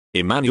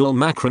Emmanuel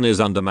Macron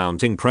is under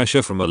mounting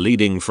pressure from a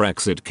leading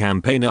Frexit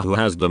campaigner who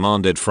has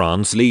demanded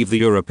France leave the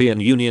European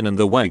Union in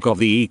the wake of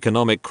the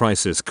economic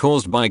crisis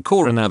caused by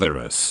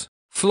coronavirus.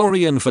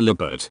 Florian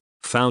Philippot,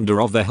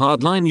 founder of the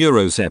hardline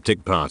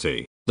Eurosceptic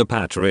party, the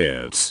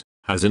Patriots,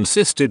 has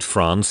insisted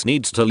France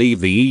needs to leave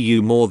the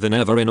EU more than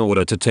ever in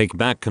order to take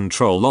back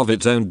control of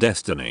its own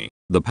destiny.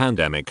 The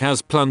pandemic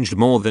has plunged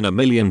more than 1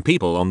 million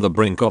people on the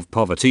brink of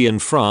poverty in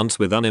France,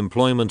 with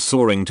unemployment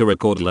soaring to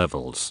record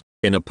levels.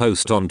 In a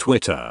post on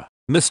Twitter,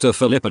 Mr.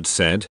 Philippot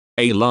said,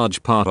 "A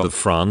large part of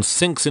France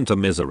sinks into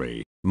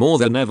misery, more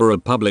than ever a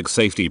public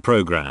safety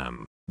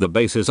program, the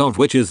basis of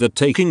which is the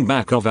taking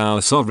back of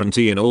our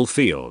sovereignty in all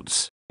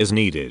fields, is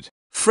needed.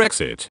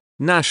 Frexit,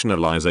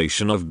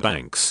 nationalization of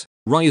banks,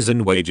 rise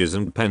in wages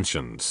and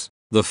pensions."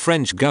 The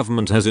French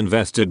government has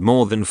invested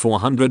more than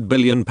 £400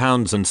 billion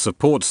in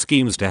support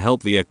schemes to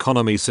help the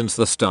economy since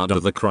the start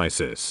of the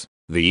crisis.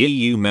 The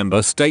EU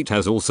member state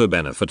has also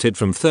benefited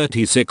from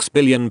 £36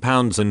 billion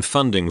in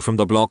funding from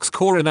the bloc's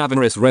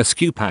coronavirus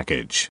rescue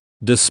package.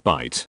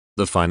 Despite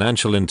the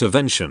financial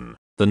intervention,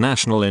 the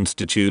National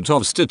Institute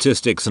of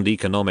Statistics and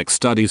Economic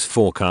Studies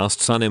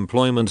forecasts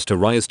unemployment to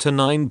rise to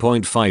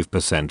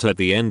 9.5% at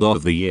the end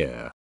of the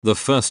year. The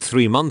first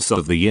 3 months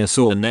of the year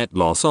saw a net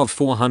loss of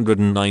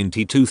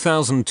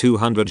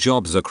 492,200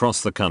 jobs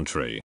across the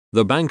country.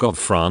 The Bank of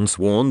France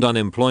warned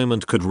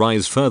unemployment could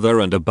rise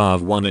further and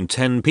above 1 in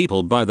 10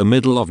 people by the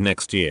middle of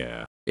next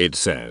year. It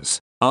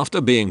says,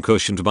 after being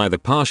cushioned by the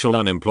partial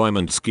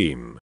unemployment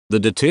scheme, the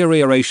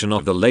deterioration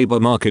of the labor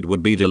market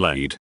would be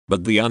delayed,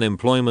 but the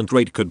unemployment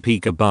rate could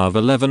peak above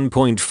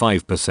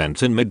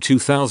 11.5% in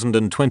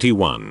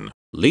mid-2021.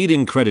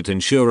 Leading credit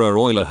insurer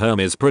Euler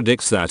Hermes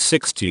predicts that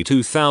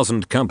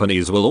 62,000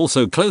 companies will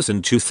also close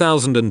in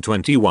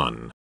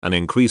 2021, an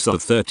increase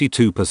of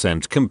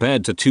 32%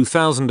 compared to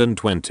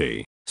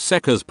 2020.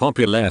 Secours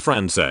Populaire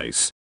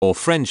Française, or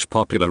French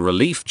Popular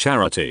Relief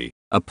Charity,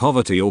 a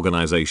poverty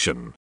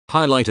organization,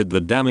 highlighted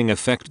the damning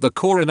effect the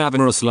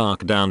coronavirus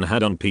lockdown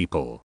had on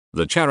people.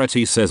 The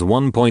charity says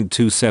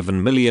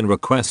 1.27 million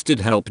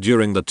requested help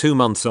during the 2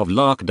 months of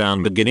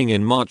lockdown beginning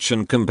in March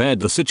and compared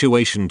the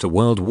situation to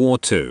World War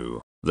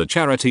II. The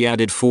charity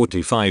added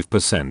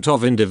 45%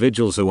 of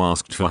individuals who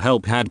asked for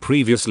help had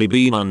previously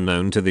been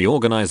unknown to the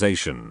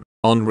organization.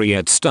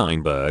 Henriette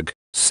Steinberg,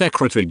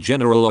 Secretary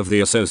General of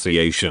the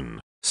association,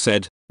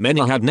 said,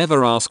 "Many had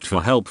never asked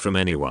for help from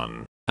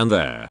anyone, and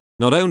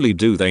not only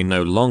do they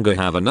no longer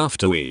have enough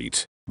to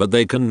eat, but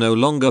they can no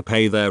longer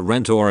pay their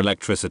rent or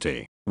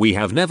electricity. We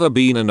have never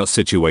been in a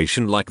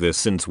situation like this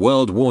since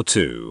World War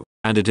II,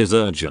 and it is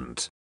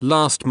urgent."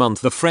 Last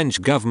month the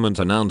French government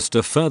announced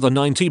a further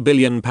 £90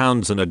 billion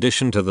in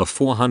addition to the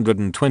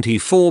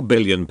 £424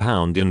 billion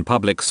in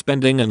public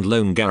spending and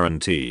loan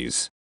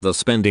guarantees. The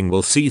spending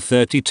will see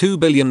 £32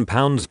 billion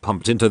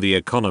pumped into the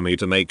economy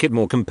to make it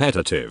more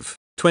competitive,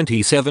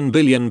 £27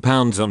 billion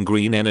on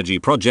green energy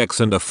projects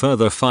and a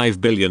further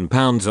 £5 billion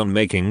on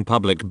making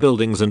public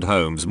buildings and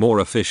homes more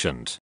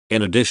efficient.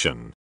 In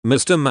addition,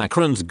 Mr.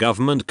 Macron's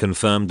government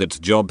confirmed its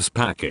jobs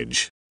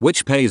package,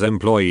 which pays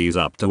employees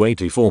up to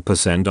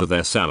 84% of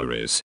their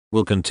salaries,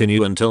 will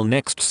continue until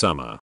next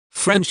summer.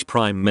 French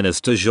Prime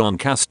Minister Jean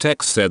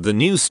Castex said the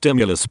new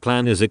stimulus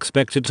plan is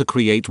expected to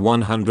create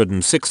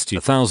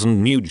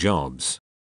 160,000 new jobs.